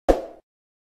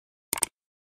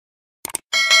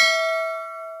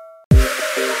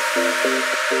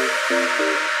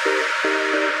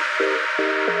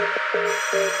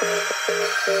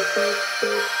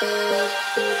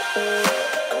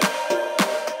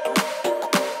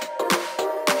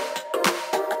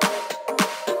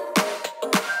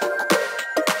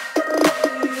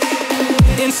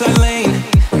Inside lane,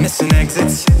 missing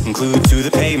exits, glued to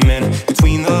the pavement.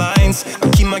 Between the lines, I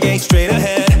keep my gaze straight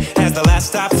ahead as the last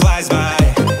stop flies by.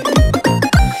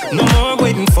 No more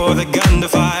waiting for the gun to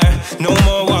fire, no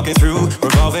more walking through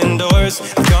revolving doors.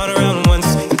 I've gone around once,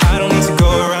 I don't need to go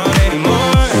around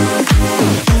anymore.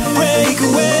 Break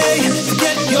away,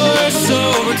 forget your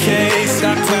sober case.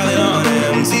 Stop dwelling on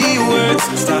empty words,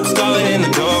 stop stalling in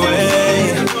the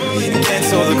doorway, and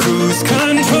cancel the cruise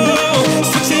control.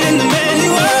 Switching the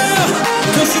manual,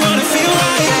 don't you wanna feel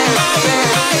right?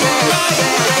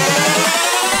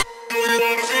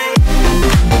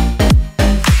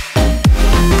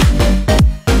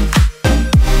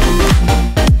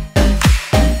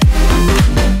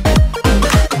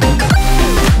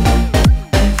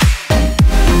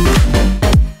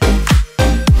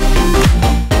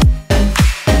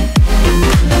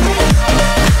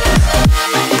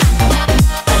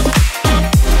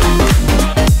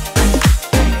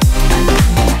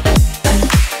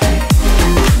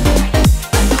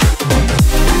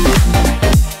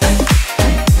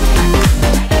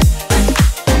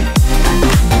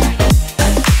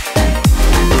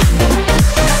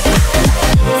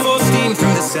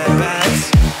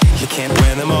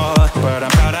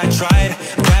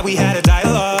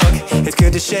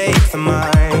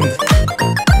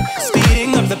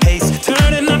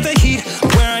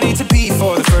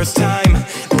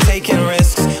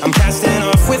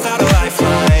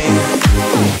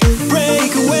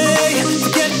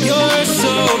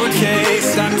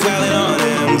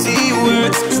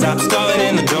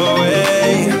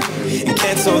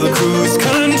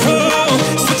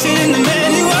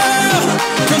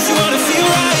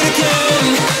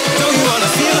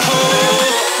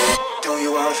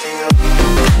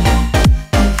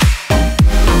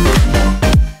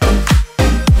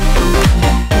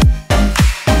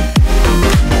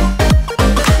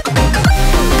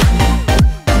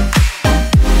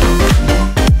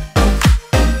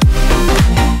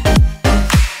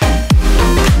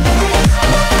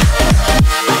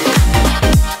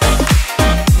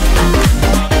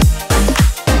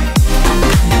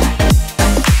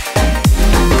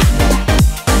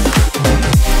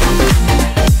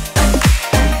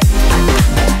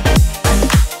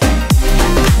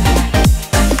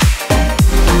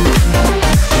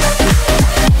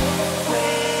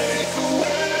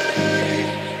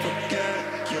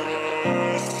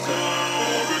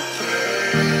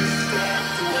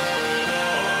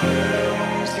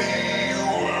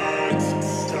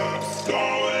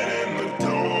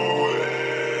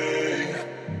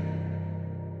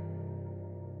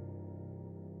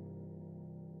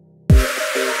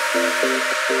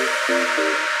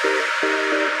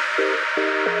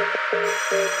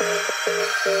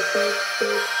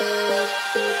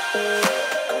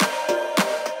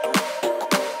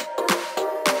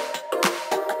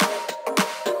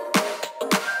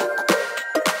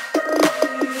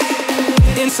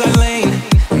 Inside lane,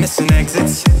 missing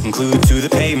exits, glued to the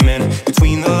pavement.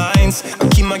 Between the lines, I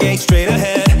keep my gaze straight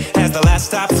ahead as the last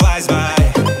stop flies by.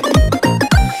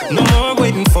 No more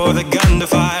waiting for the gun to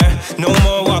fire, no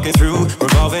more walking through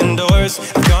revolving doors.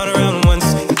 I've gone around once,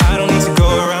 I don't need to go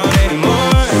around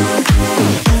anymore.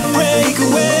 Break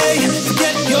away,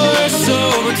 forget your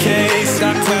sober case.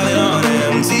 Stop dwelling on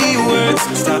empty words,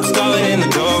 stop stalling in the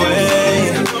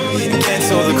doorway, and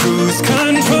cancel the cruise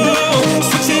control.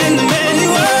 Switching the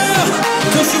manual,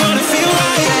 don't you wanna feel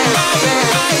right?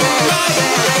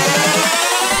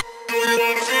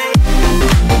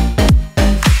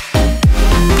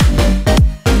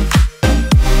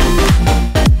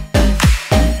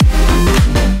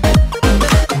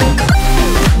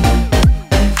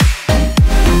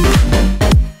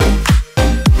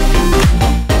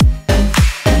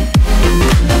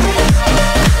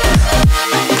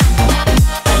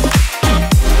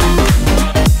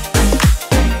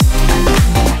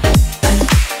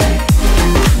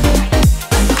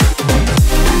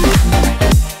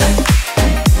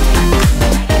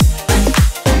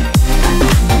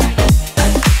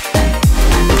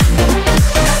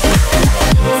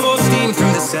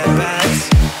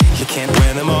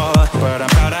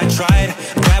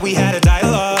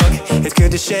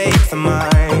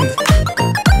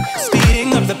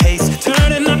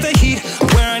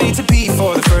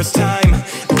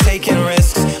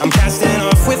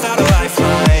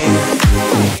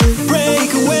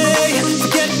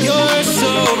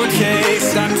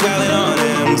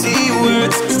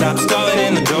 Stop stalling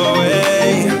in the doorway.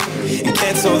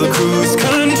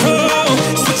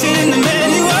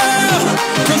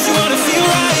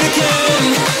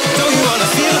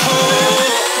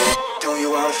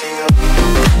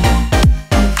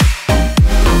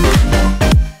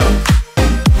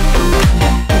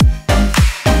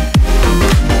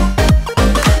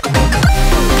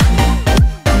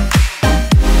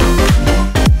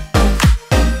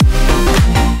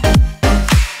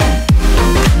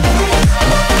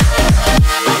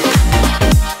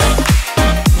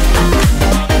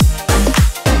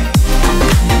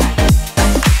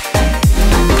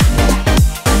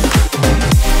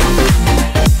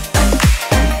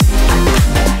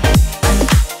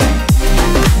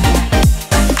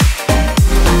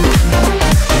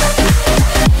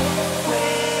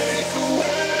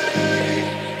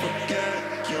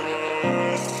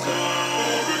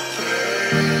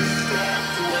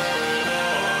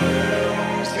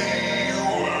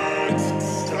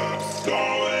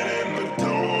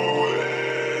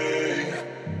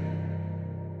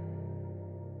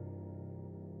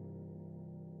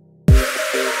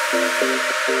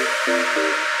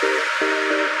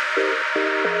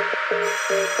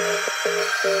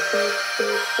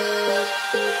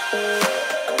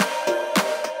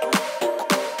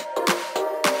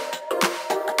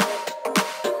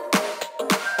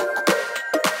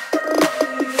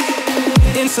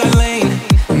 Inside lane,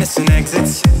 missing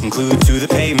exits, glued to the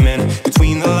pavement.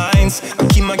 Between the lines, I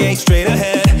keep my gaze straight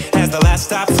ahead as the last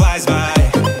stop flies by.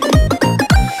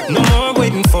 No more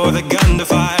waiting for the gun to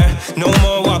fire, no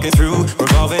more walking through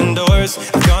revolving doors.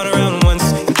 I've gone around once,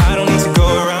 and I don't need to go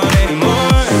around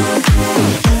anymore.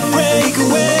 Break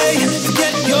away,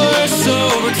 forget your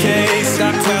sober case.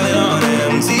 Stop dwelling on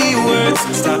empty words,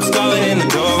 stop stalling in the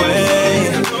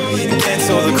doorway, and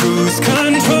cancel the cruise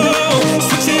control.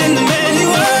 Switching the manual,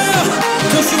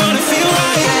 don't you wanna feel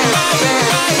right?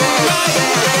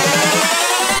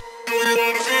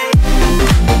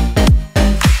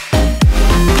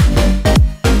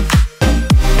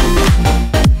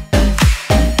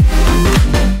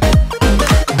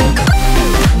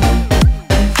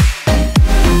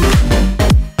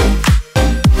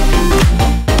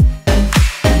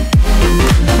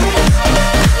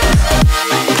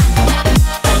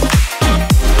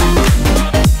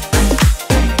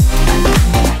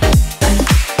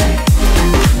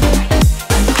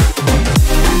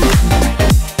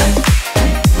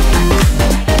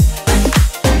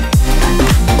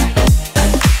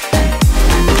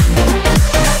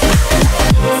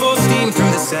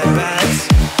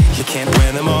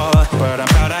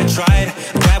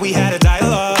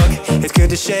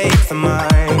 To shape the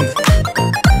mind,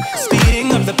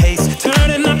 speeding up the pace,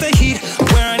 turning up the heat,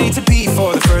 where I need to be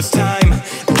for the first time.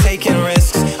 I'm taking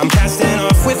risks, I'm casting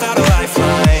off without a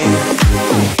lifeline.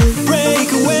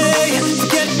 Break away,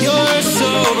 forget your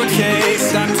sober case.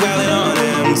 Stop dwelling on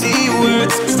empty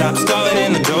words, stop stalling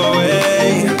in the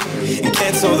doorway, and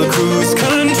cancel the cruise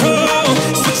control.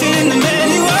 Switching the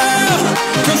manual,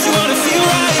 don't you wanna feel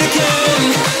right again?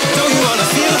 Don't you wanna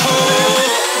feel whole?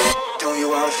 Don't you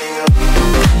wanna feel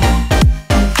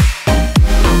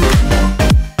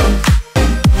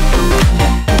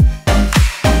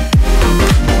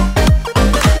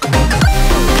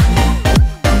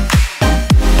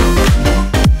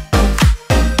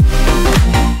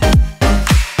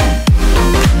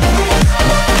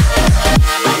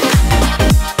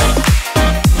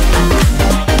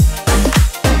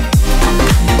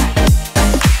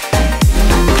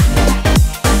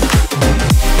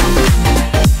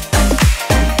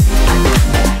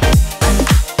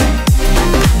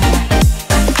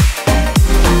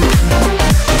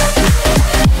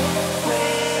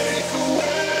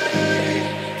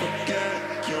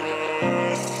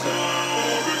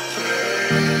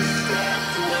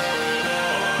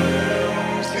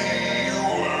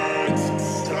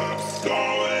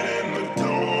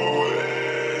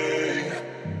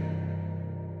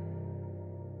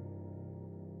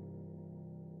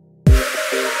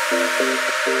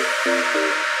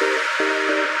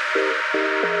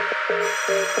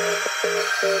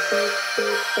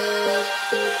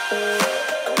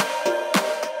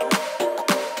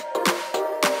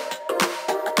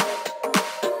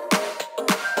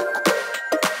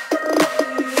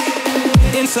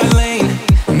inside lane,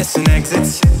 missing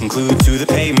exits, glued to the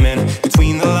pavement.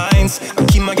 Between the lines, I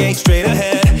keep my gaze straight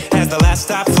ahead as the last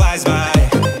stop flies by.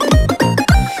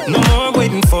 No more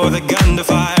waiting for the gun to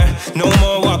fire, no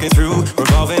more walking through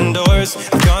revolving doors.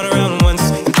 I've gone around once,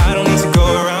 and I don't need to go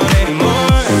around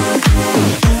anymore.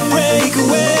 Break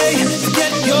away,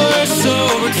 forget your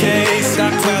sober case.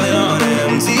 Stop dwelling on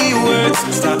empty words,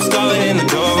 stop stalling in the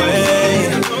doorway,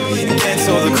 and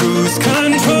cancel the cruise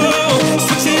control.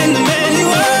 Switching the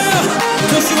manual,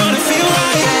 don't you wanna feel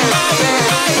right?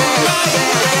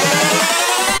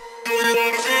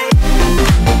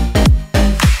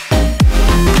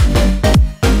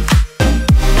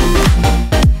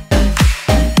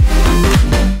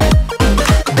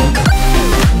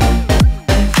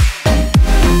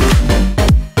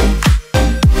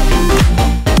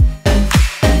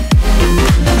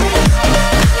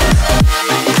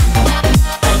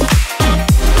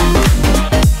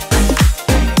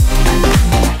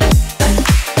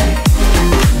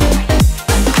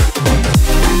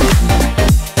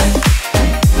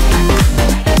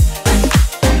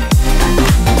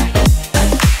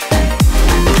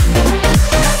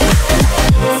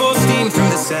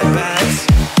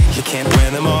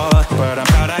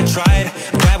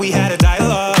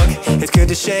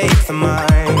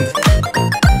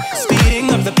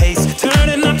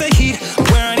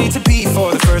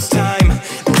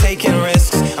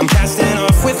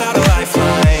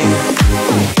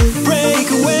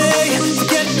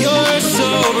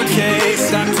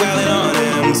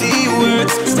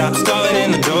 Stop stalling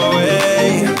in the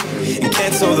doorway and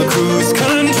cancel the cruise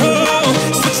control.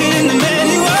 Switching the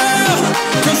manual.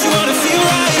 Don't you wanna feel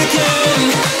right again?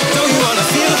 Don't you wanna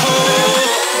feel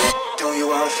whole? Don't you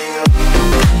wanna feel?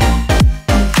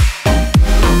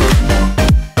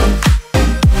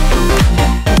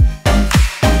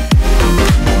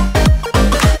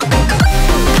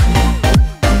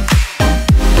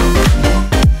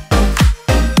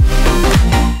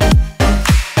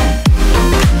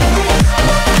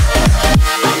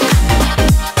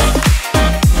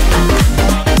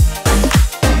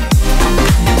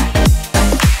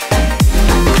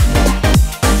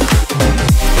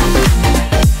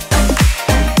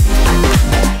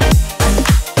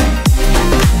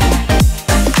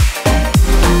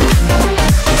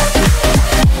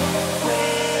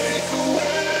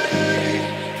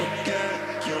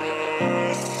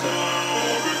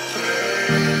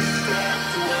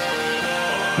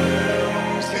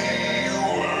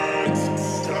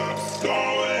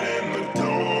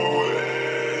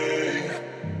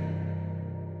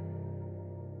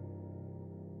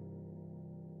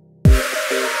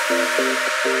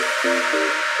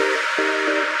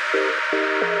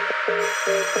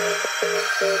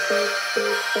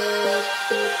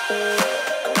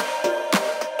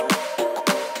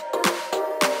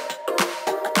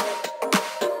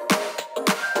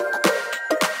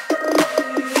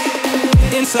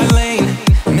 Inside lane,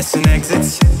 missing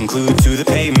exits, glued to the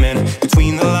pavement.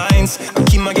 Between the lines, I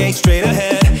keep my gaze straight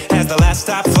ahead as the last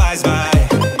stop flies by.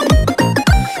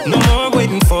 No more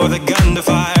waiting for the gun to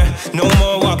fire. No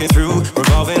more walking through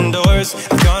revolving doors.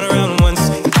 I've gone around once,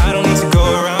 I don't need to go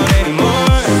around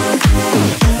anymore.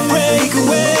 Break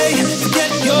away,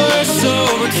 forget your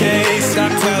sober case.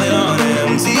 Stop dwelling on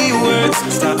empty words.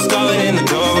 Stop stalling in the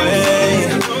doorway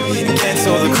and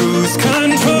cancel the cruise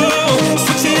control.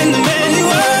 Switching the manual.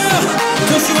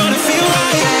 Don't you wanna feel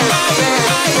right?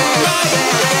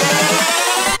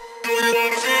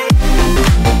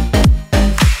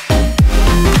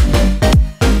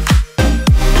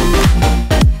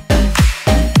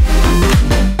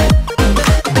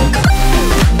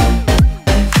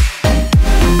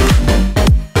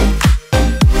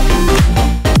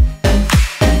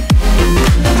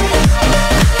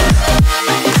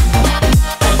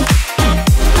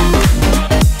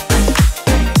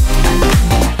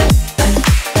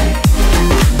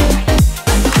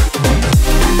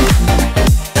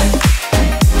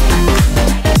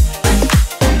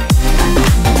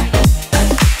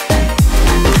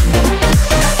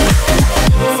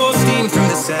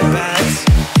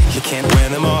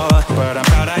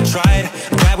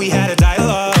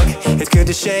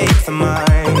 Shape the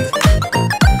mind,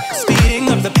 speeding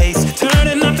up the pace,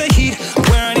 turning up the heat,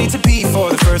 where I need to be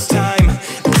for the first time.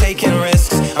 I'm taking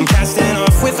risks, I'm casting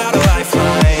off without a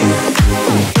lifeline.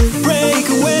 Break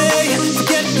away,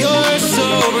 forget your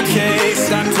sober case.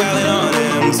 Stop dwelling on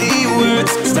empty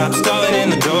words. Stop stalling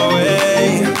in the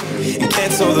doorway and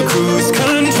cancel the cruise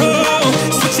control.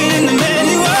 Switching the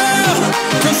manual.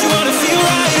 Don't you wanna feel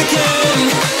right again?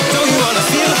 Don't you wanna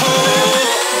feel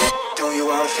whole? Don't you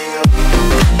wanna feel?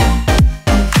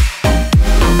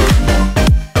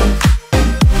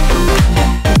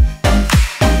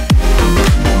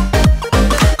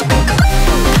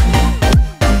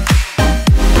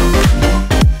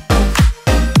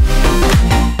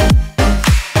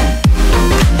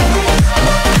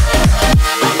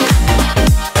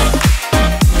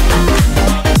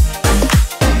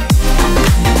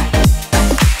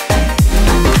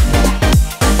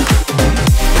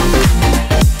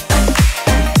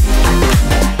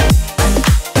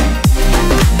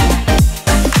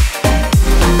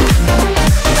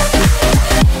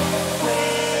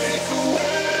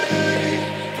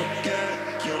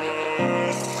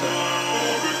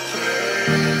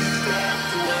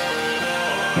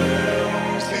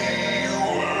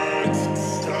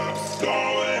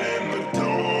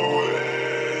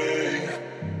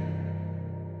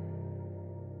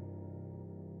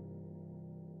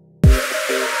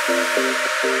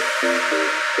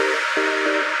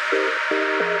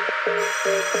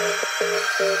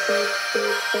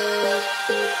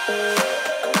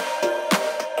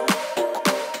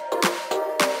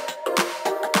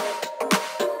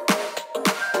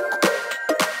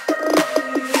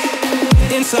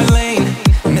 Inside lane,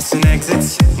 missing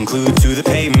exits, glued to the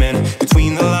pavement.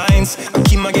 Between the lines, I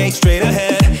keep my gaze straight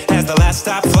ahead as the last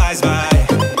stop flies by.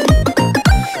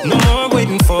 No more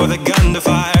waiting for the gun to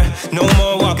fire. No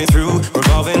more walking through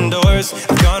revolving doors.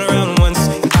 I've gone around once,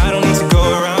 I don't need to go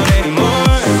around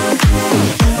anymore.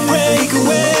 Break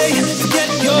away, forget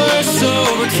your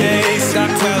sober case.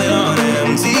 Stop dwelling on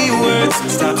empty words.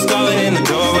 Stop stalling in the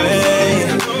doorway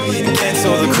and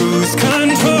cancel the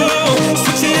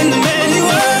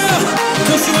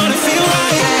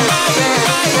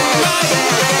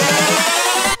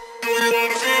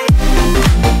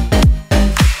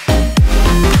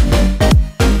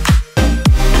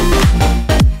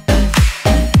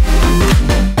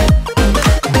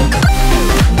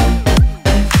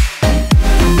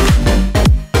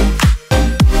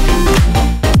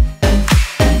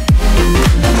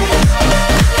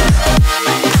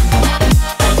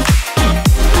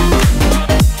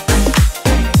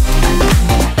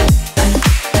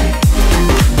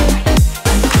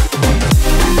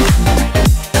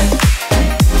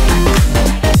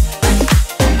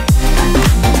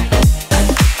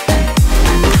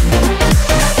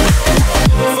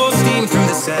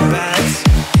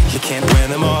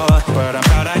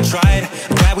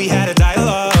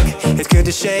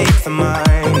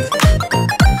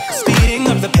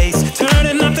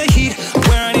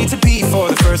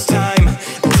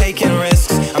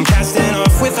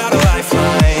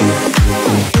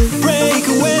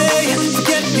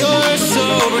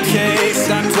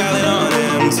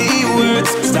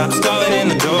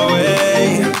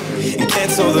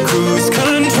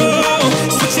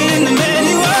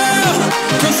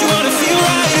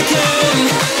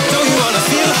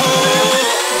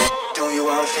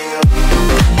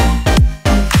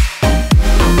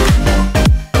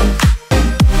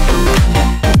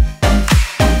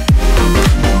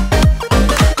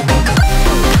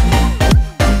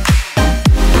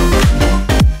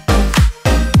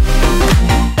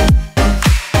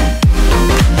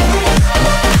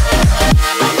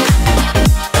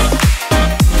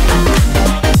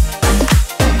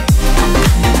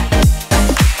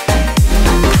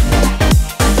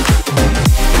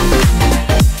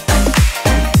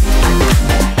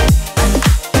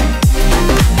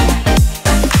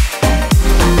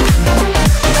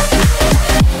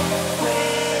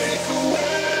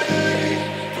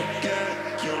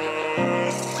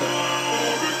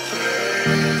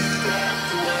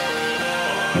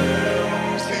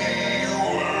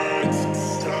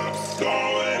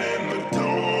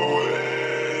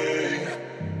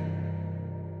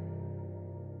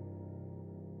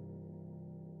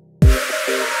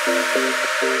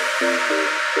Inside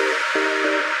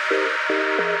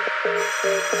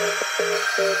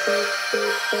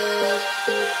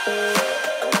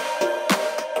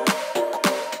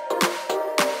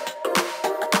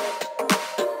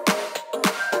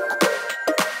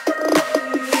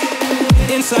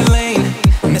lane,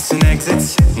 missing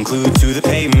exits, glued to the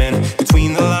pavement.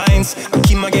 Between the lines, I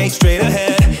keep my gaze straight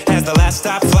ahead as the last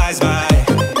stop flies by.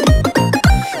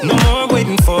 No more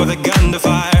waiting for the gun to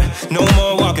fire, no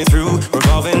more walking through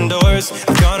revolving doors.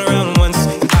 I've gone around once,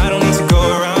 I don't need to go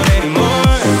around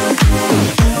anymore.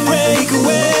 Break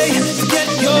away, forget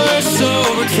your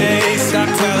sober case. Stop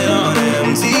dwelling on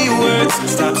empty words,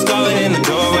 stop stalling in the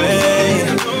doorway,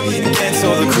 and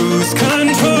cancel the cruise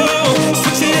control.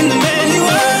 Switching the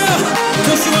manual,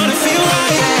 don't you wanna feel right?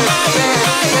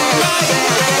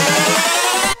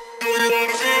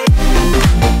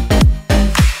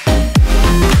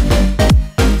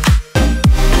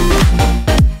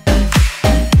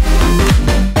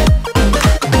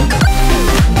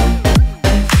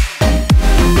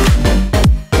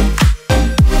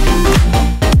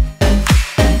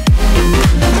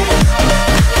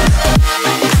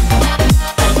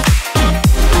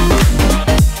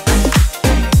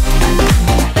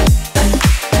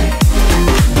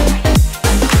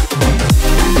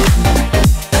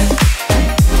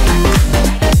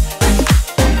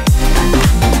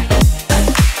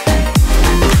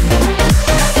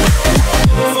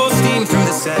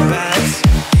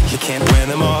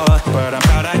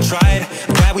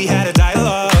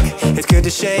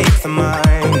 Shake the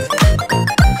mind,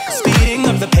 speeding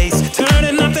up the pace,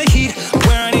 turning up the heat,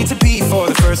 where I need to be for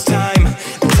the first time.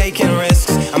 I'm taking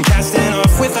risks, I'm casting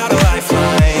off without a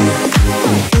lifeline.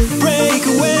 Break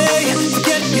away,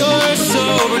 forget your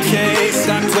sober case.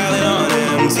 Stop dwelling on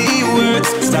empty words,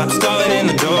 stop stalling in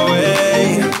the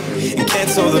doorway, and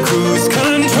cancel the cruise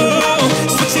control.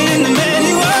 Switching the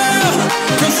manual,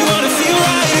 don't you wanna feel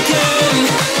right again?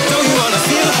 Don't you wanna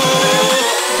feel whole?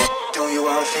 Don't you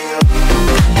wanna feel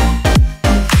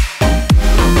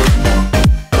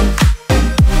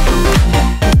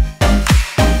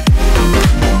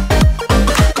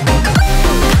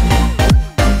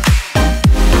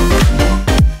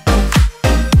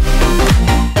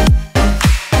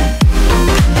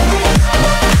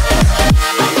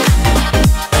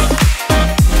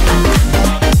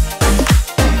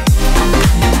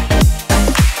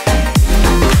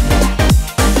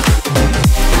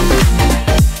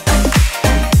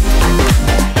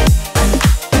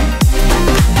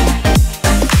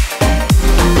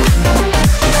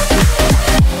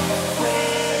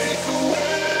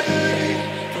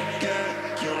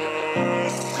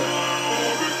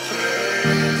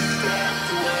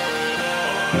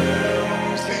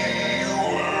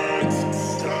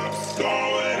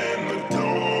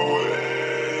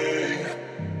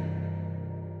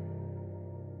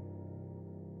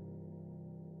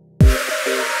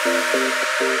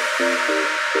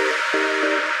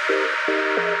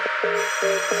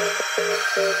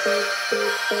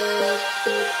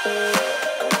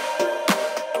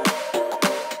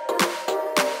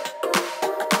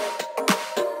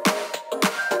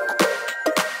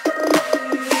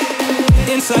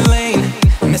inside lane,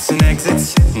 missing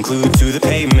exits, glued to the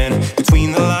pavement.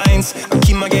 Between the lines, I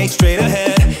keep my gaze straight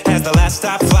ahead as the last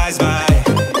stop flies by.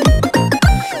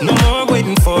 No more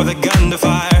waiting for the gun to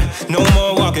fire, no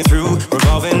more walking through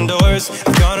revolving doors.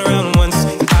 I've gone around once,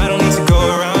 I don't need to go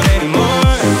around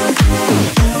anymore.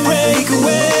 Break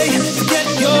away, forget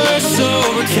your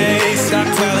sober case. Stop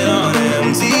dwelling on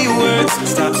empty words,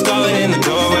 stop stalling in the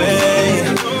doorway,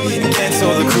 and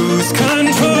cancel the cruise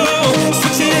control.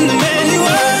 Switching the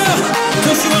manual,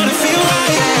 don't you wanna feel right?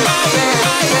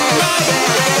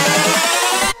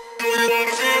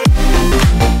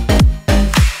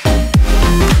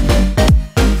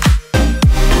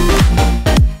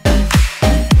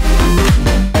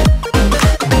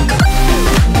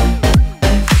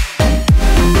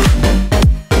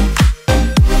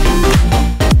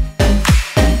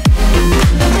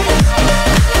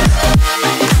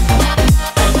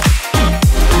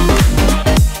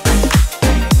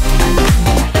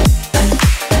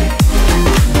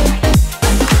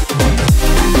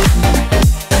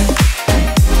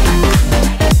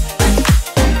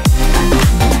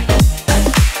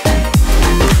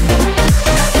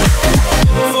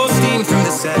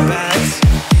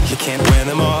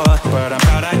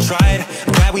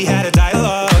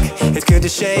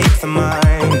 Shake the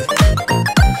mind,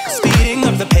 speeding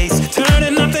up the pace,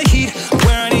 turning up the heat,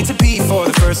 where I need to be for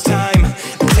the first time.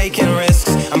 I'm taking risks,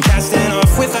 I'm casting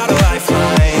off without a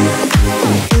lifeline.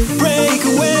 Break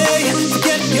away,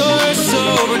 forget your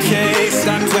sober case.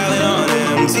 Stop dwelling on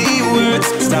empty words,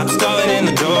 stop stalling in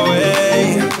the doorway,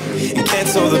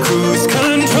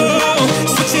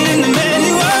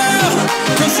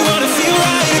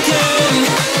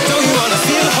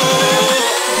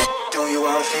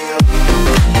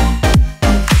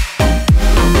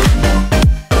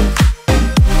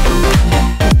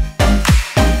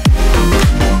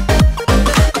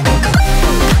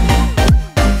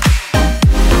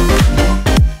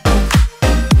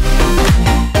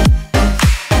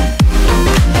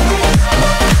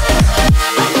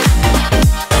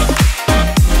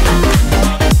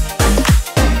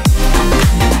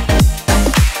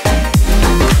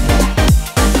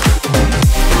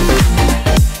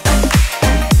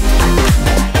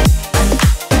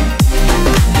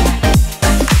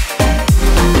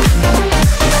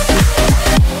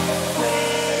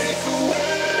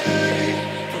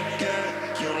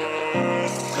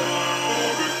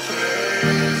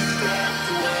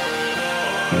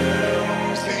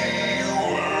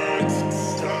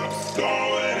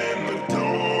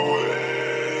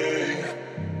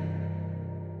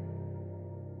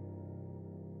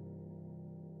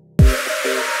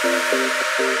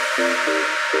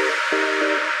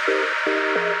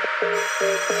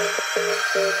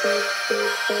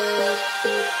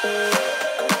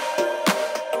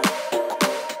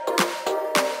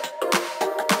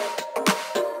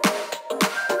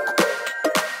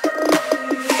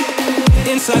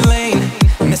 Inside lane,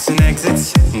 missing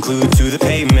exits, glued to the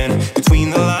pavement.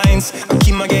 Between the lines, I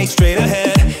keep my gaze straight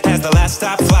ahead as the last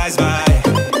stop flies by.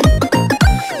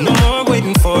 No more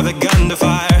waiting for the gun to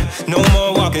fire, no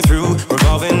more walking through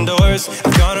revolving doors.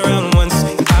 I've gone around once,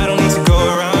 I don't need to go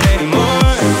around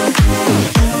anymore.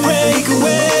 Break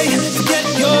away, forget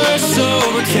your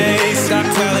sober case. Stop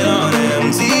dwelling on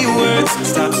empty words,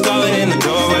 stop stalling in the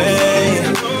doorway,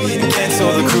 and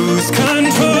cancel the cruise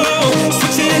control.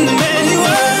 Switching the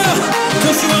manual,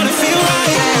 don't you wanna feel right?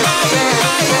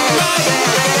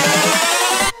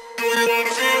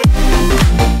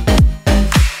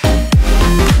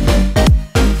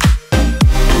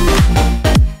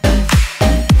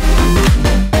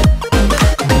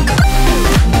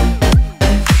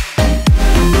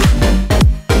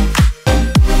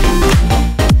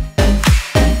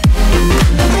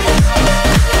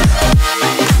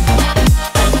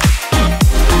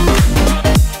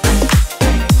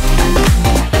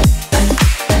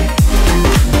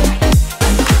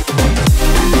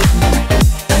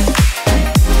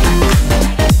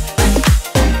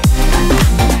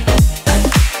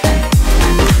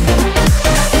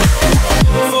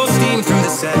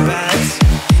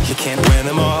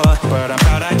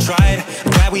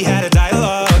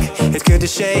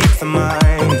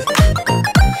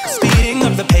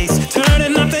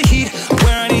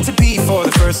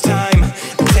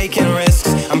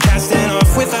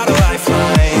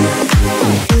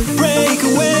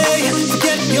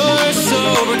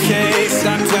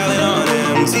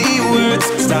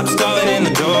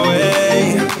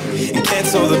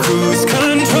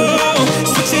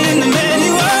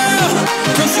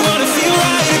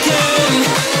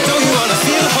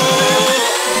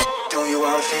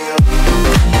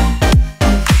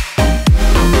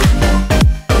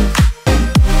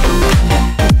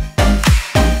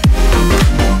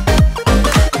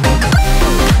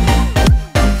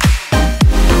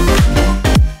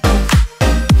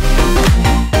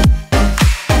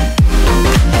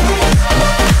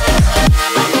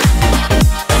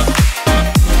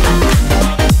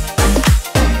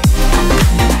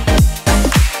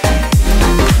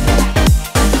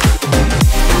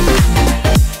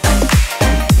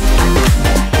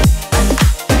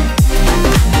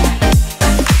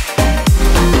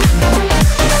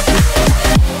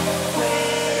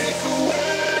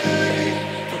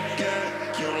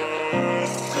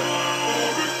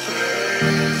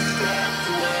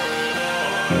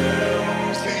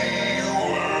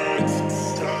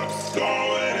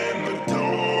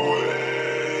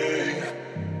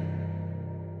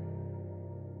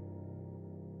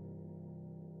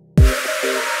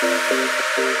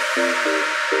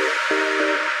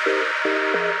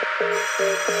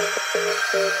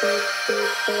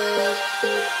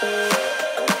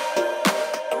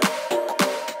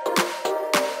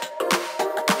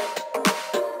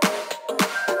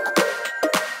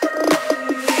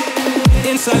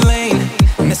 Inside lane,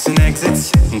 missing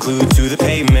exits, glued to the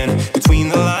pavement. Between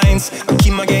the lines, I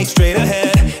keep my gaze straight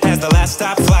ahead as the last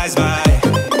stop flies by.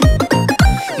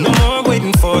 No more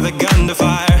waiting for the gun to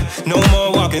fire, no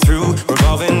more walking through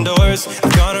revolving doors.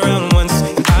 I've gone around once,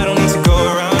 I don't need to go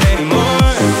around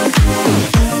anymore.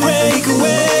 Break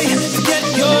away, forget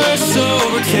your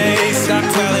sober case. Stop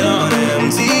dwelling on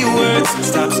empty words,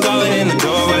 stop stalling in the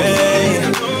doorway,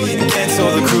 and cancel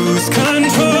the cruise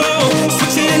control.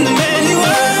 Switching the manual,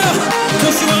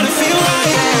 don't you wanna feel right?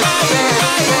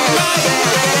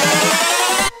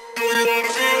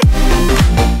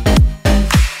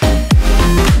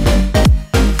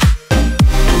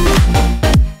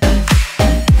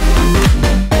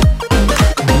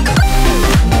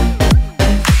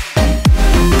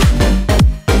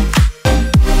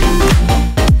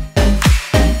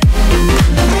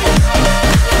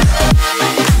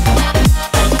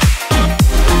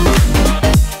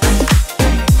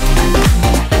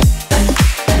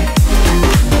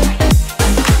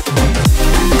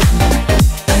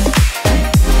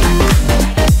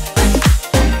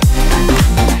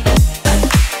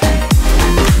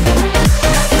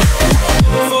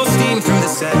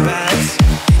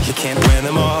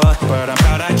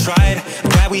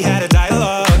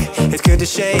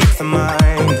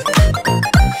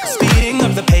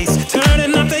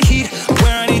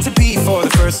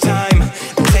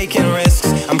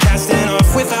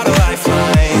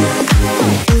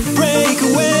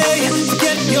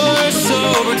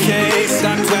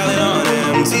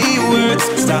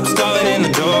 Stop stalling in the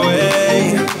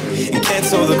doorway and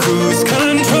cancel the cruise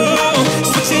control.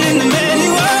 Switching the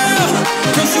manual.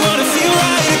 Don't you wanna feel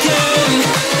right again?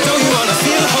 Don't you wanna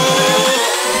feel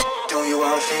whole? Don't you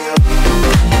wanna feel?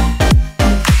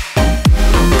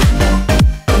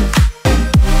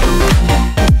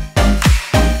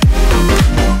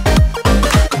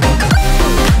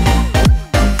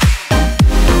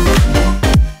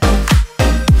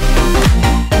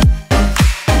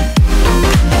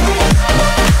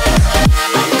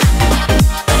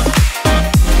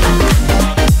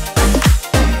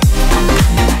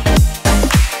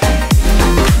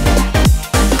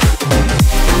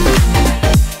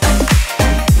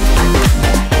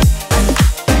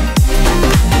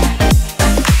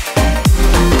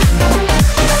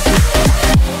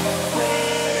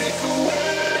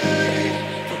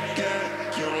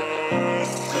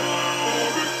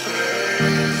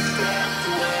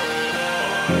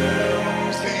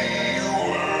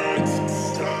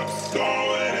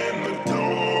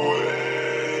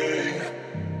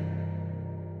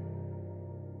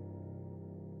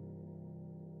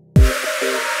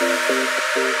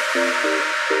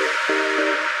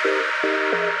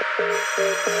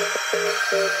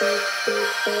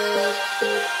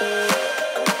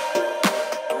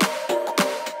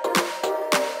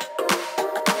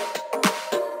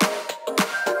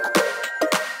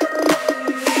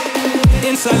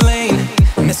 Inside lane,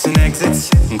 missing exits,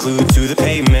 glued to the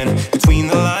pavement. Between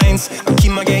the lines, I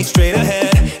keep my gaze straight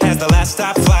ahead as the last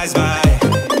stop flies by.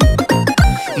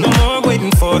 No more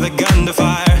waiting for the gun to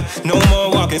fire. No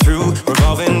more walking through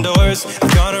revolving doors.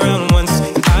 I've gone around once,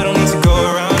 and I don't need to go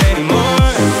around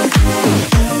anymore.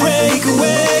 Break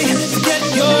away, forget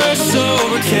your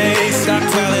sober case. Stop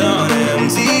dwelling on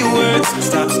empty words.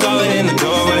 Stop stalling in the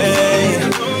doorway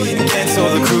and cancel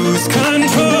the cruise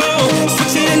control.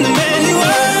 Switching the manual.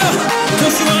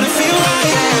 Don't you wanna feel right?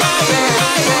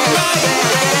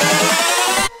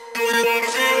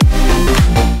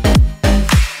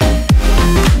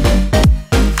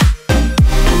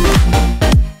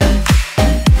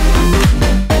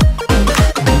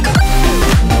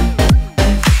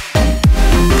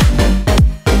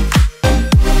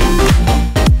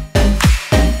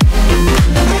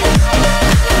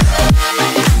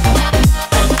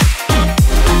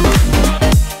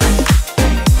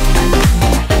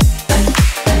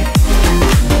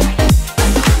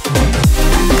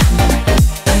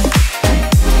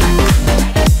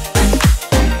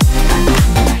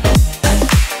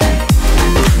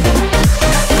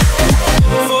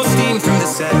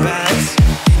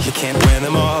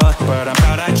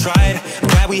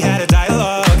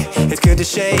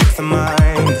 Shape the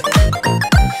mind,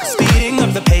 speeding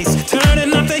up the pace,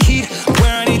 turning up the heat,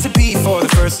 where I need to be for the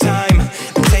first time.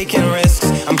 I'm taking risks,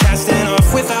 I'm casting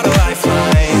off without a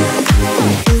lifeline.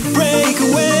 Break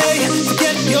away,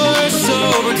 forget your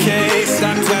sober case.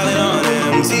 Stop dwelling on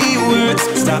empty words.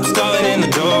 Stop stalling in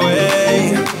the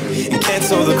doorway and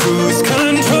cancel the cruise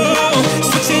control.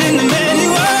 Switching the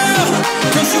manual.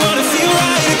 Don't you wanna feel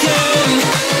right again?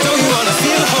 Don't you wanna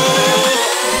feel whole?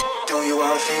 Don't you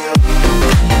wanna feel?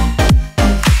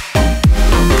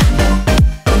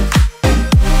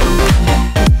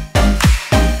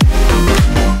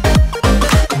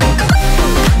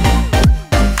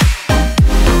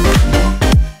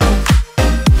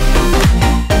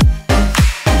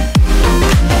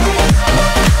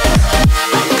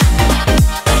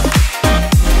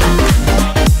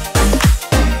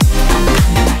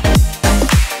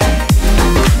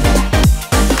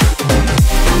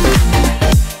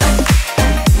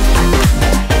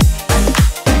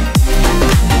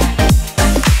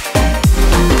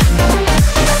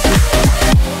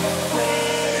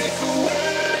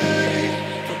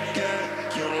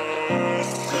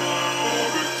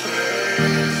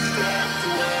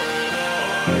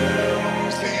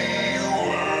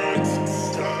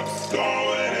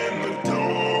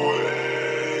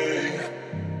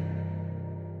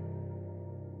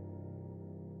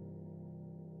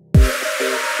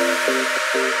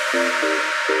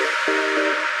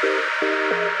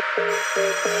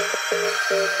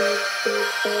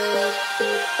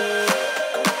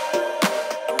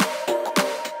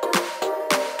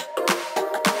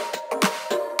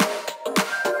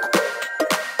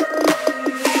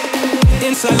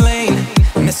 Inside lane,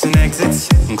 missing exits,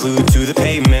 glued to the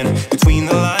pavement. Between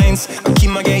the lines, I keep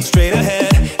my gaze straight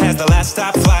ahead as the last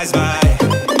stop flies by.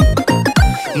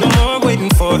 No more waiting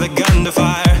for the gun to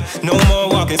fire. No more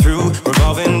walking through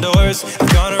revolving doors.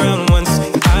 I've gone around once,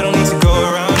 and I don't need to go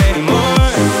around anymore.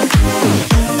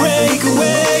 Break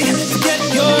away, forget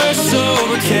your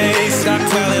sober case. Stop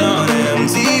dwelling on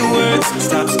empty words.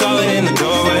 Stop stalling in the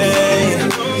doorway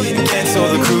and cancel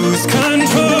the cruise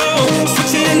control,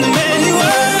 switching the manual.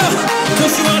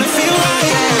 Don't you wanna feel right?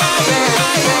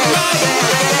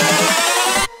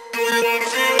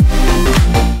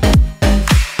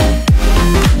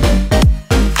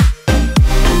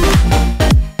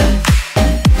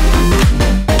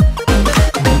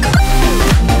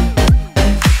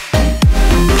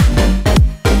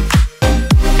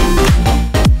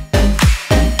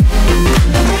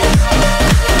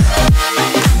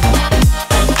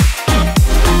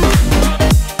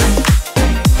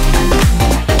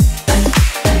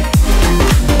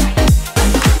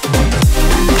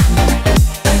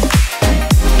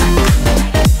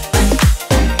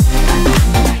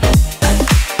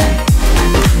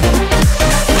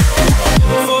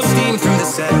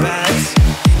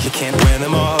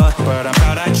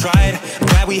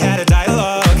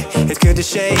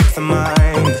 Shape the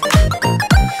mind,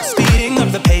 speeding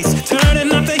up the pace,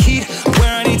 turning up the heat,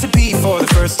 where I need to be for the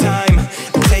first time.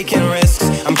 I'm taking risks,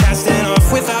 I'm casting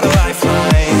off without a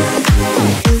lifeline.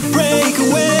 Break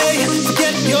away,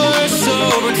 forget your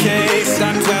sober case.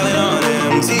 Stop dwelling on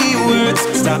empty words,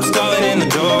 stop stalling in the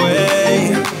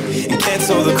doorway, and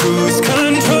cancel the cruise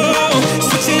control,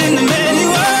 switching the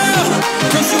manual.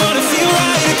 Don't you wanna feel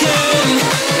right again?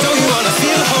 Don't you wanna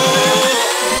feel whole?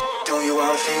 Don't you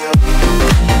wanna feel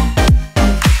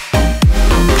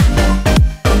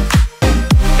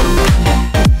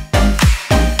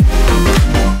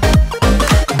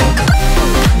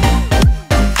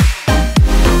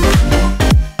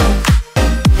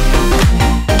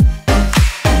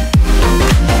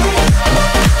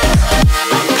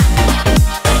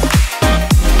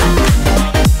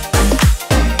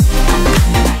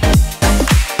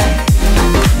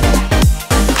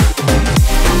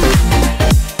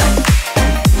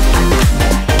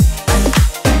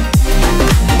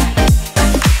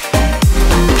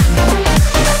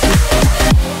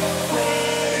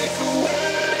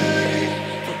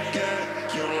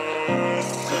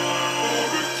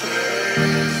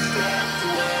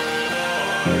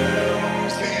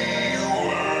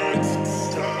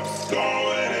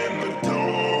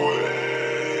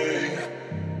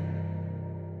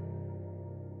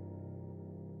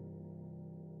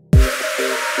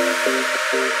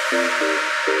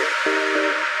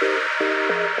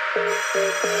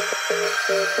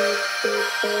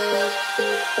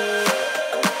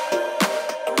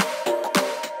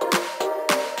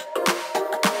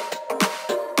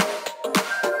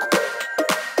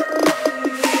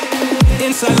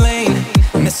inside lane,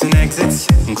 missing exits,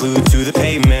 glued to the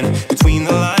pavement. Between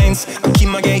the lines, I keep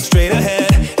my gaze straight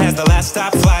ahead as the last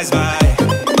stop flies by.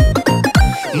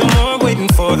 No more waiting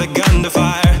for the gun to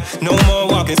fire, no more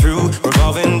walking through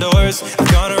revolving doors.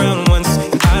 I've gone around once,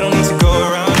 and I don't need to go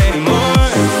around anymore.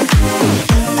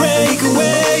 Break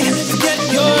away, forget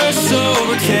your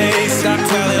sober case. Stop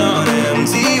dwelling on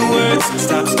empty words,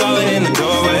 stop stalling in the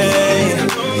doorway,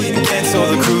 and cancel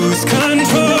the cruise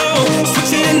control,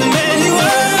 switching the manual.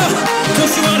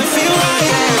 Don't you wanna feel right?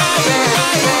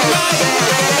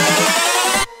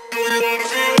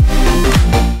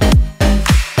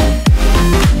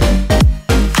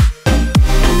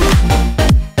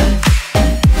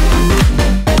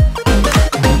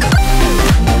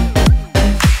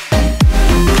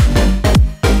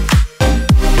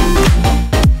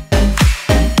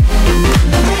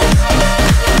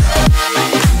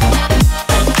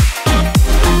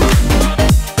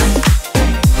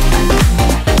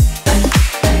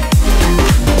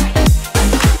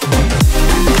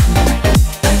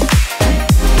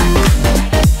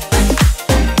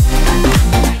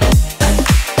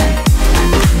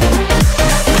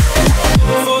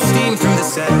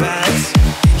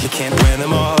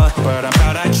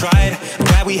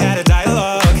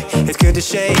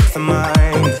 Shape the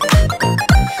mind,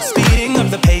 speeding up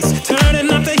the pace, turning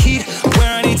up the heat,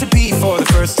 where I need to be for the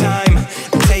first time.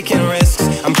 I'm taking risks,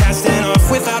 I'm casting off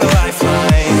without a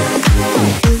lifeline.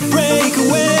 Break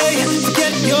away,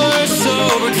 forget your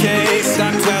sober case.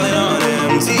 Stop dwelling on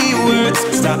empty words,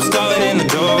 stop stalling in the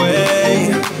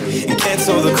doorway, and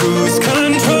cancel the cruise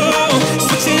control,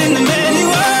 switching the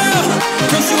manual.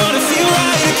 Don't you wanna feel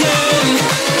right again?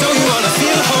 Don't you wanna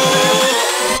feel whole?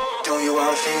 Don't you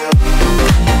wanna feel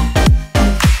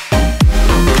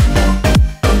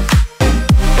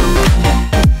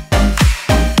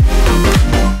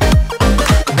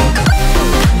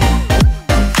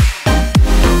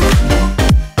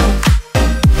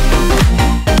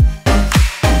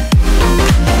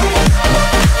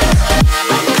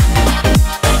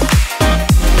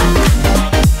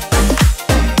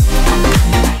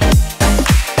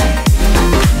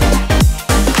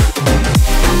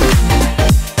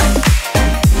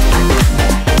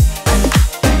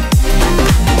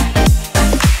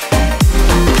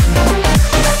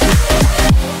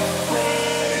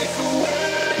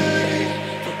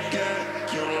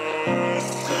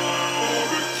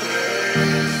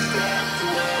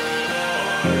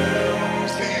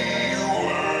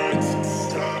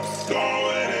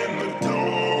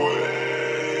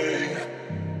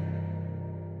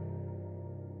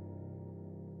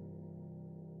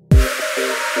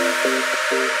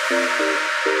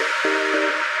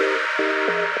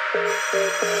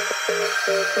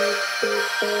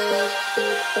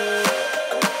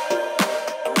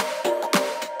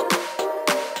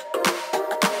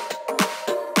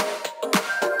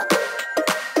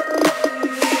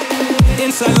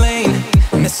Inside lane,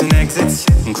 missing exits,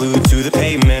 glued to the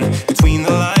pavement. Between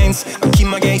the lines, I keep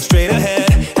my gaze straight ahead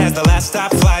as the last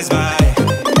stop flies by.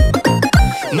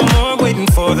 No more waiting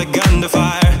for the gun to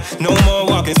fire, no more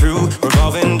walking through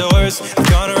revolving doors. I've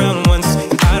gone around once,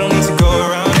 I don't need to go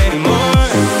around anymore.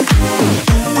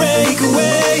 Break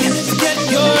away, forget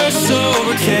your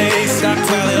sober case. Stop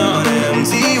dwelling on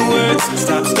empty words,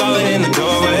 stop stalling in the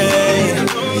doorway,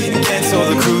 and cancel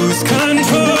the cruise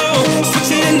control.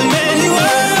 Switching the manual,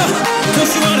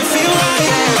 don't you wanna feel right?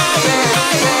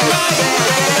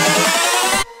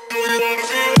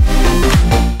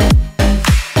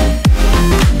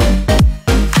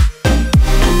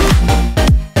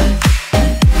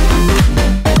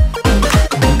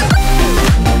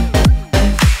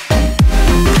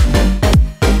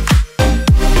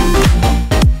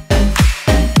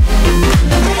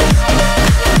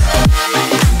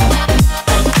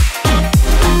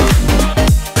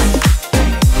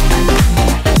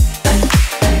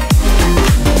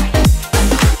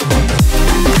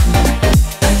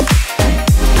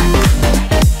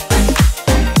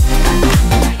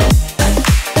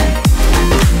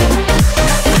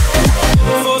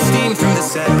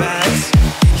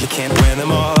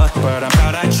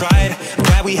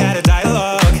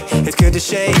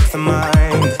 Shake the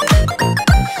mind,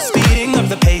 speeding up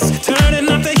the pace, turning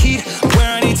up the heat, where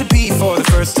I need to be for the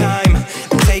first time.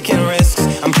 I'm taking risks,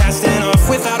 I'm casting off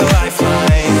without a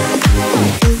lifeline.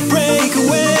 Break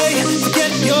away,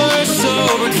 forget your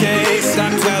sober case.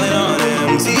 Stop dwelling on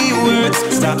empty words,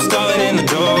 stop stalling in the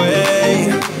doorway,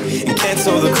 and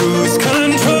cancel the cruise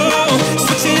control.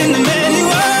 Switching the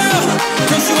manual,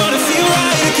 don't you wanna feel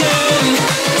right again?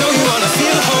 Don't you wanna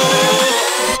feel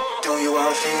whole? Don't you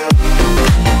wanna feel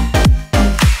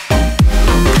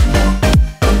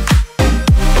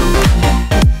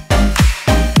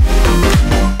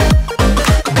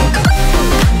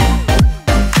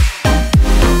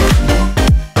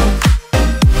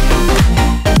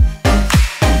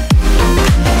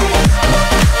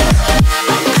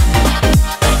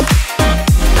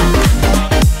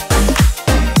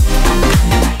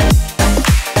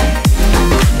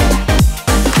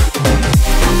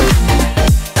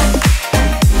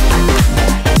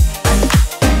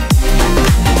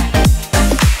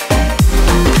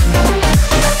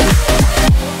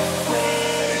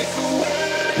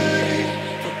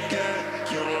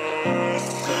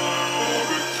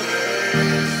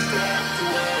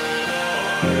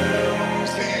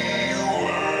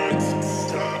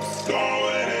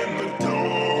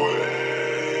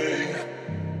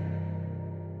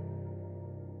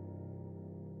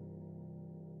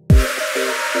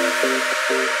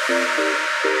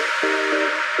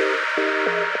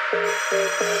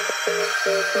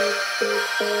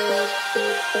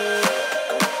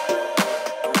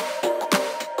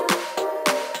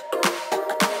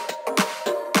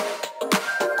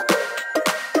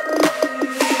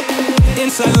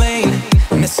inside lane,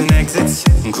 missing exits,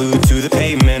 glued to the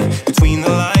pavement. Between the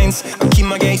lines, I keep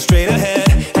my gaze straight ahead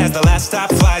as the last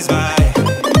stop flies by.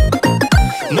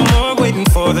 No more waiting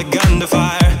for the gun to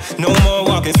fire, no more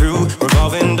walking through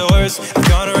revolving doors. I've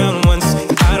gone around once,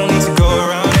 I don't need to go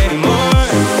around anymore.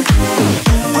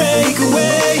 Break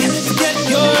away, forget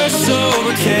your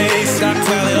sober case. Stop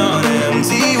dwelling on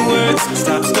empty words,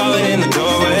 stop stalling in the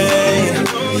doorway,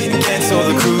 and cancel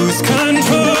the cruise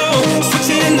control.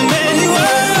 Switching the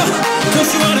manual,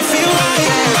 don't you wanna feel right?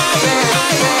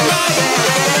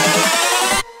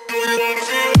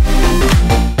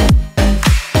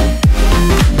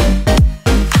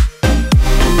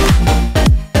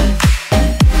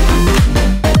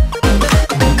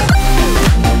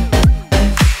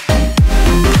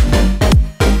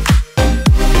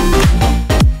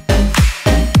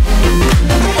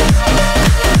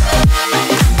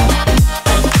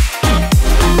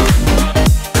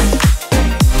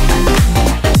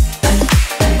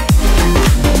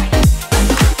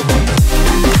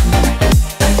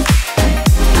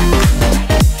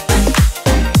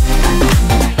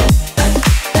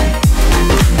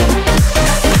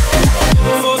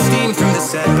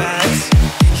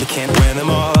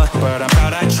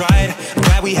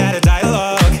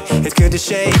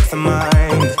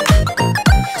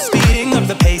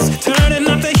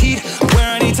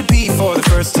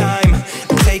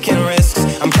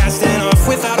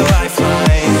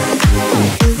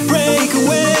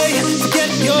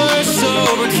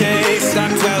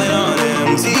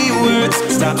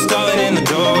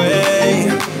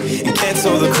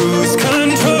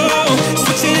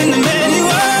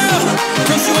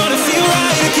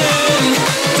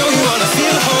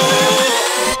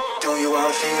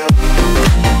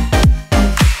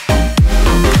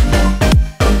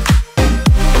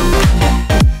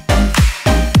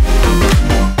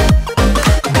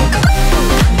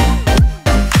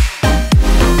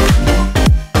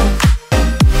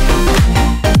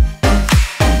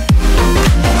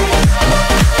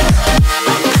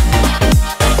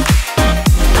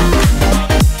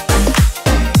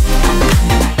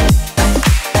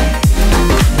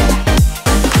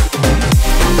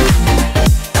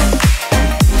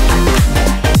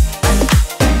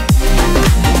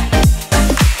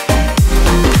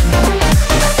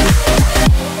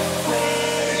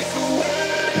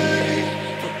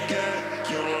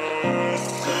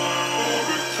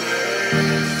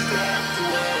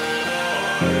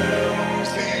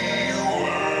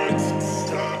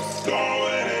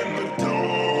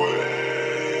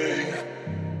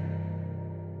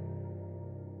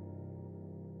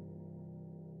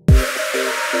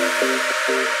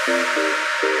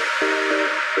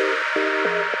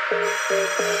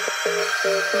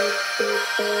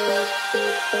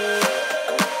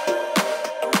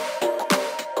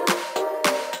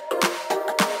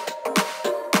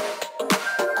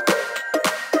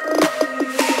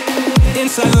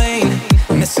 Inside lane,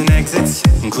 missing exits,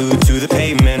 glued to the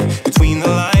pavement. Between the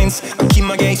lines, I keep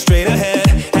my gaze straight ahead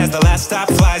as the last stop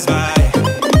flies by.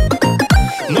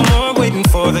 No more waiting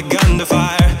for the gun to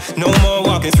fire, no more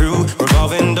walking through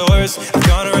revolving doors. I've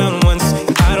gone around once,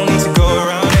 I don't need to go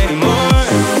around anymore.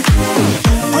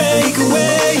 Break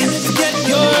away, forget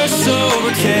your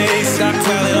sober case. Stop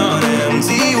dwelling on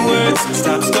empty words,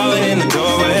 stop stalling in the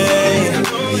doorway.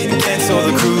 Cancel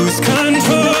the cruise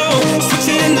control,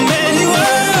 switching the manual.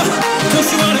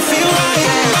 Don't you wanna feel right?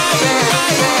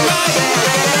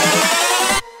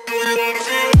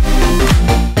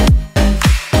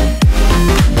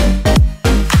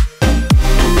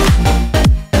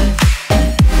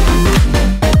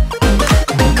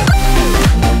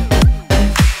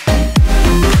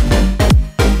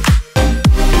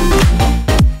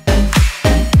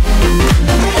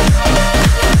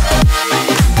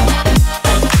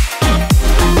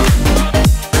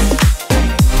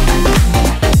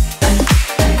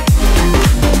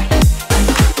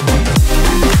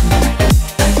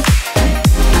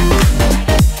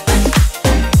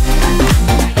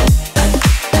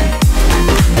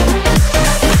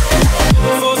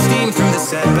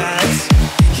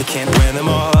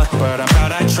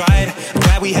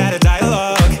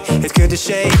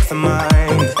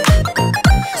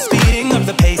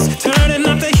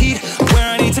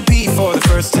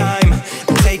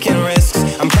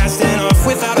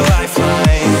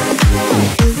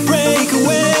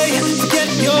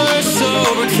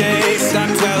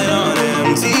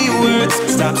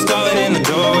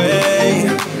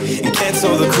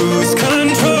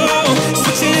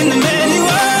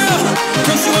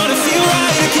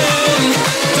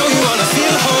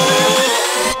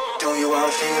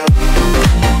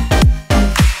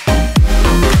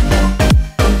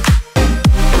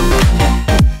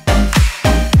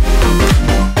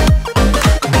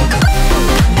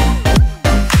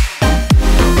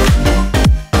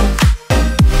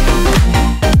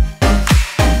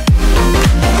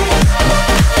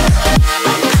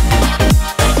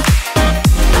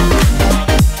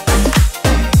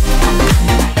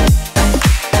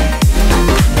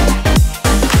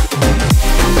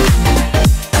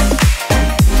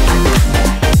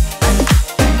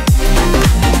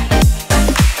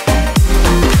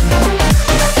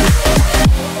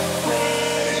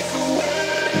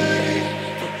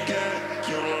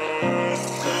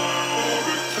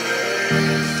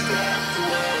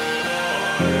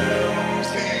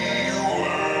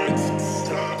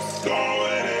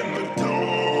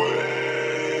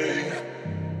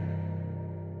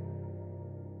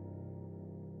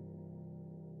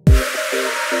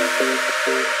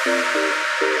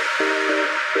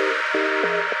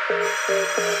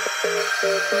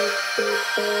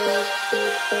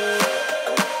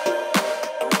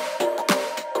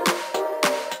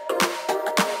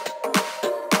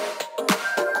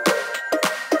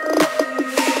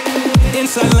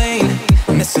 Inside lane,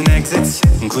 missing exits,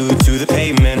 glued to the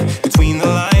pavement. Between the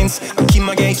lines, I keep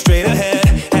my gaze straight ahead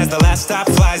as the last stop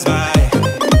flies by.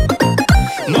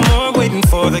 No more waiting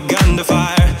for the gun to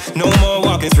fire, no more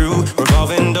walking through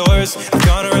revolving doors. I've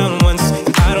gone around once,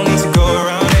 I don't need to go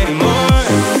around anymore.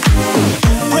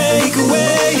 Break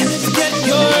away, forget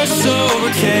your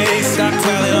sober case. Stop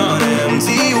dwelling on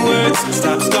empty words,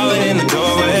 stop stalling in the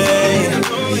doorway.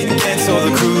 Cancel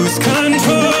the cruise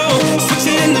control,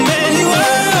 switching the manual.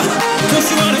 Don't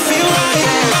you wanna feel right?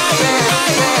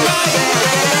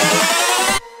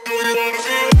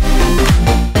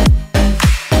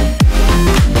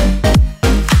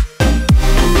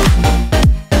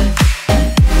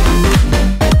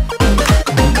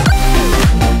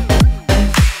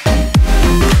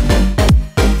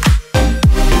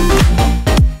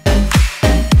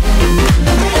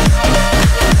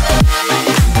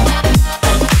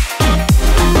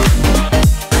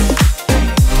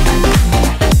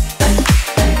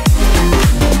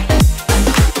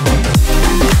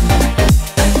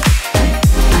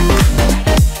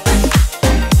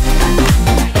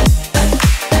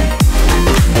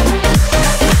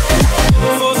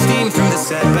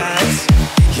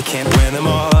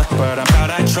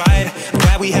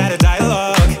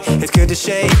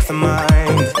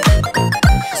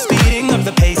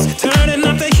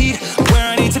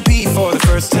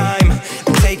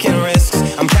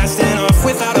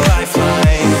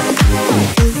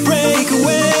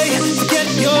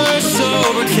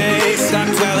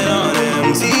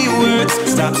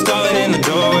 Stop stalling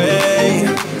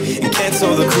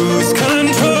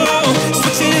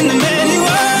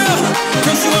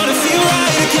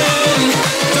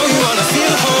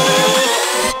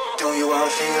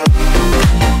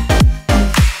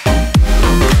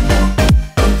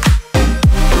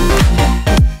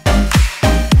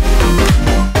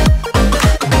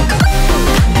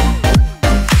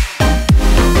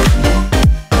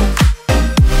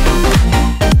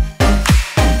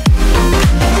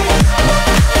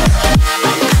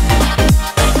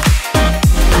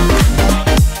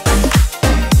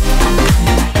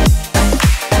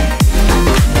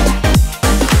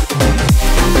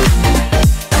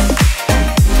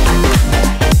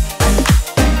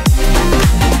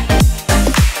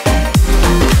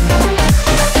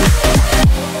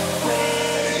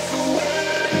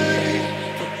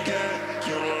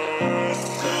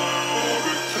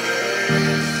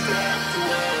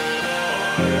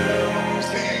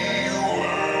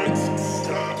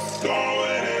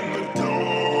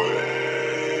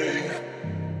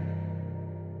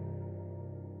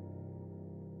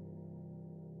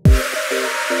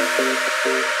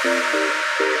Inside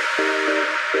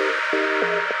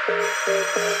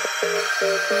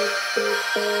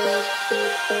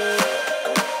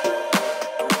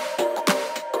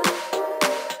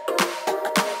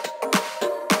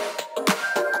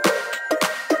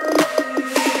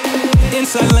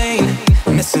lane,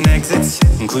 missing exits,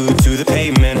 glued to the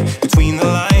pavement. Between the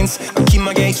lines, I keep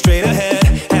my gaze straight ahead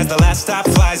as the last stop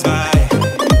flies by.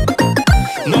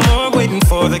 No more waiting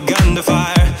for the gun to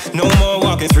fire, no more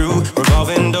walking through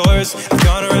revolving doors. I've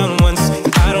gone around once,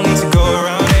 and I don't need to go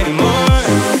around anymore.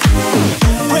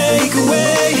 Break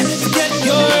away, forget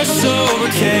your sober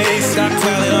case. Stop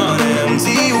dwelling on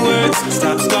empty words,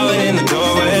 stop stalling in the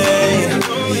doorway,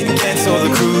 and cancel the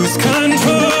cruise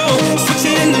control.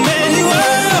 Switching the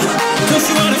manual, don't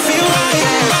you wanna feel right?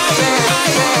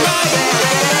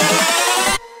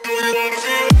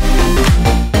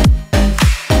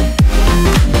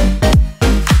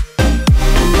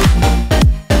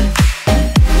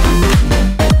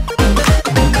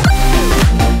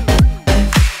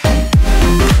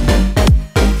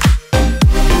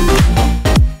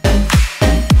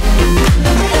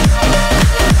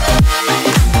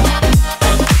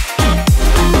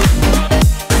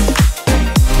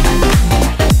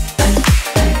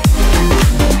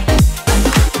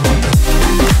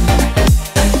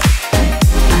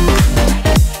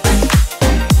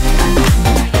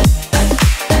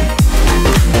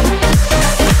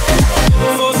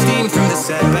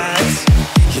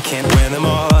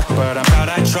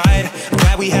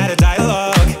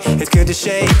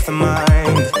 Shape the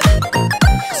mind,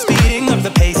 speeding up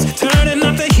the pace, turning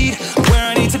up the heat, where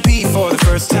I need to be for the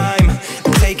first time.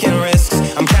 I'm taking risks,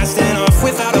 I'm casting off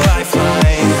without a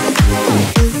lifeline.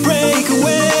 Break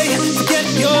away, forget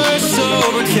your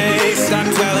sober case. Stop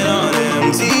dwelling on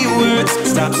empty words,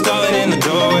 stop stalling in the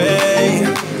doorway,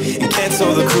 and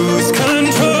cancel the cruise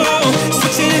control.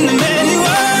 Switching the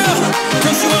manual,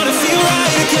 don't you wanna feel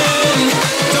right again?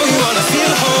 Don't you wanna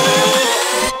feel whole?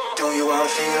 Don't you wanna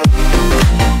feel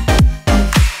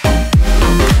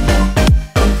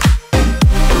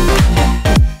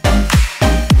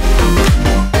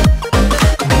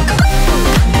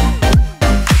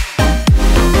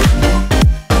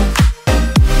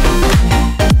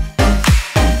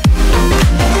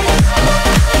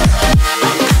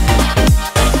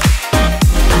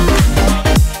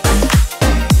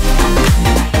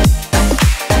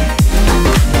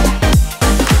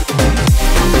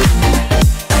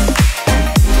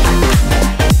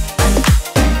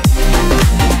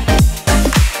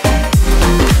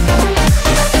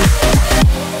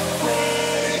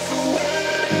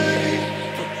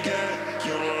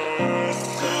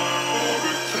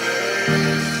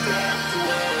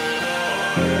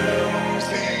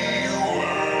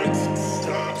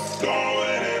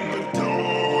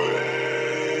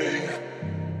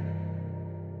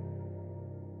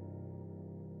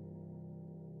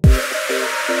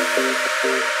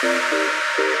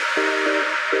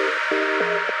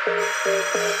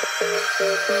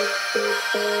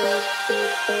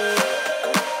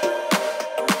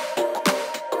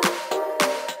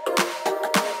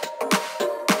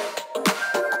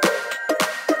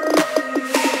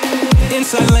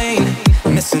inside lane,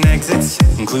 missing exits,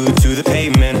 glued to the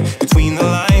pavement. Between the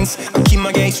lines, I keep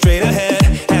my gaze straight ahead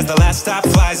as the last stop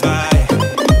flies by.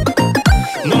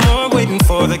 No more waiting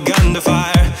for the gun to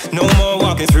fire, no more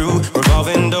walking through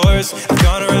revolving doors. I've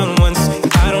gone around once,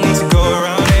 and I don't need to go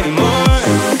around anymore.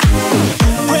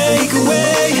 Break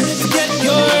away, forget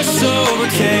your sober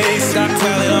case. Stop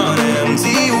dwelling on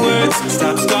empty words,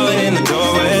 stop stalling in the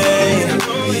doorway,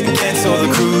 and cancel the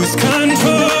cruise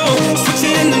control.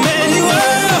 Switching the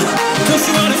manual, don't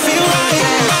you wanna feel right?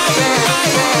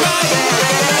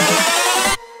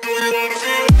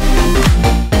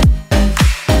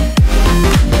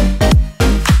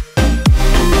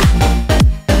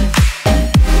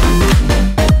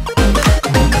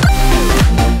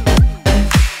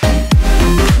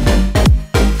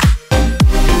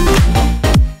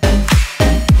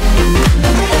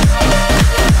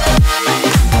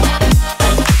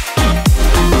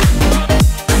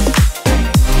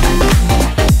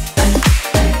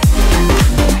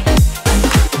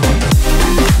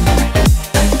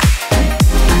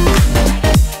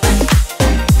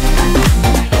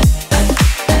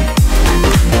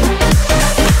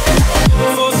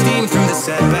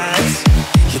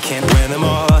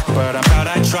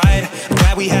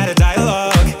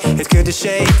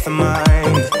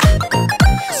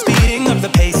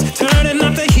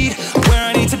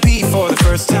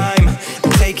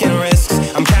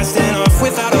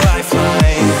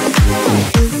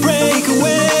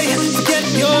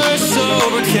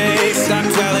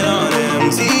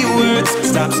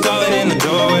 Stop stalling in the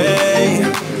doorway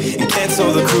and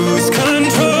cancel the cruise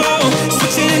control.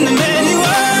 Switching the manual.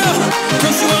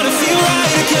 Don't you wanna feel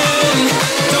right again?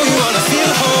 Don't you wanna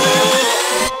feel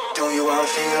whole? Don't you wanna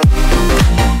feel?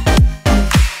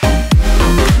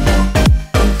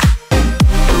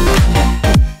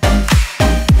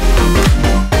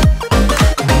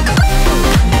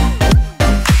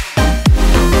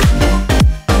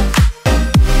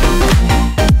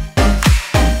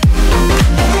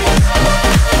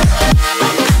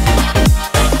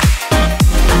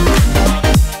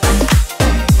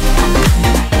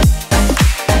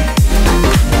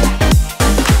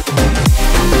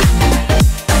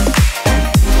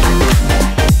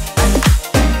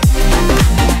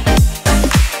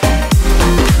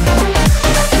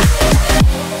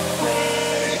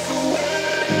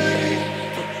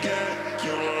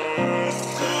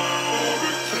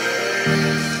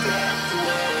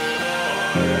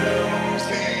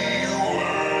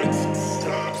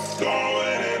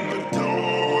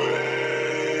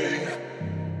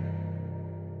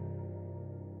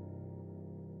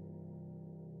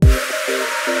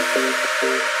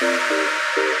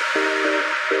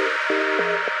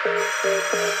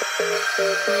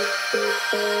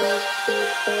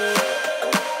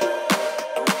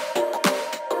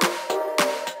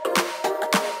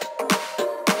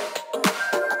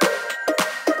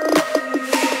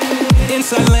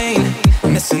 Inside lane,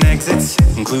 missing exits,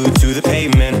 glued to the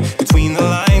pavement. Between the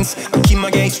lines, I keep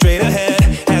my gaze straight ahead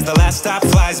as the last stop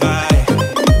flies by.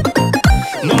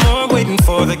 No more waiting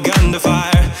for the gun to fire.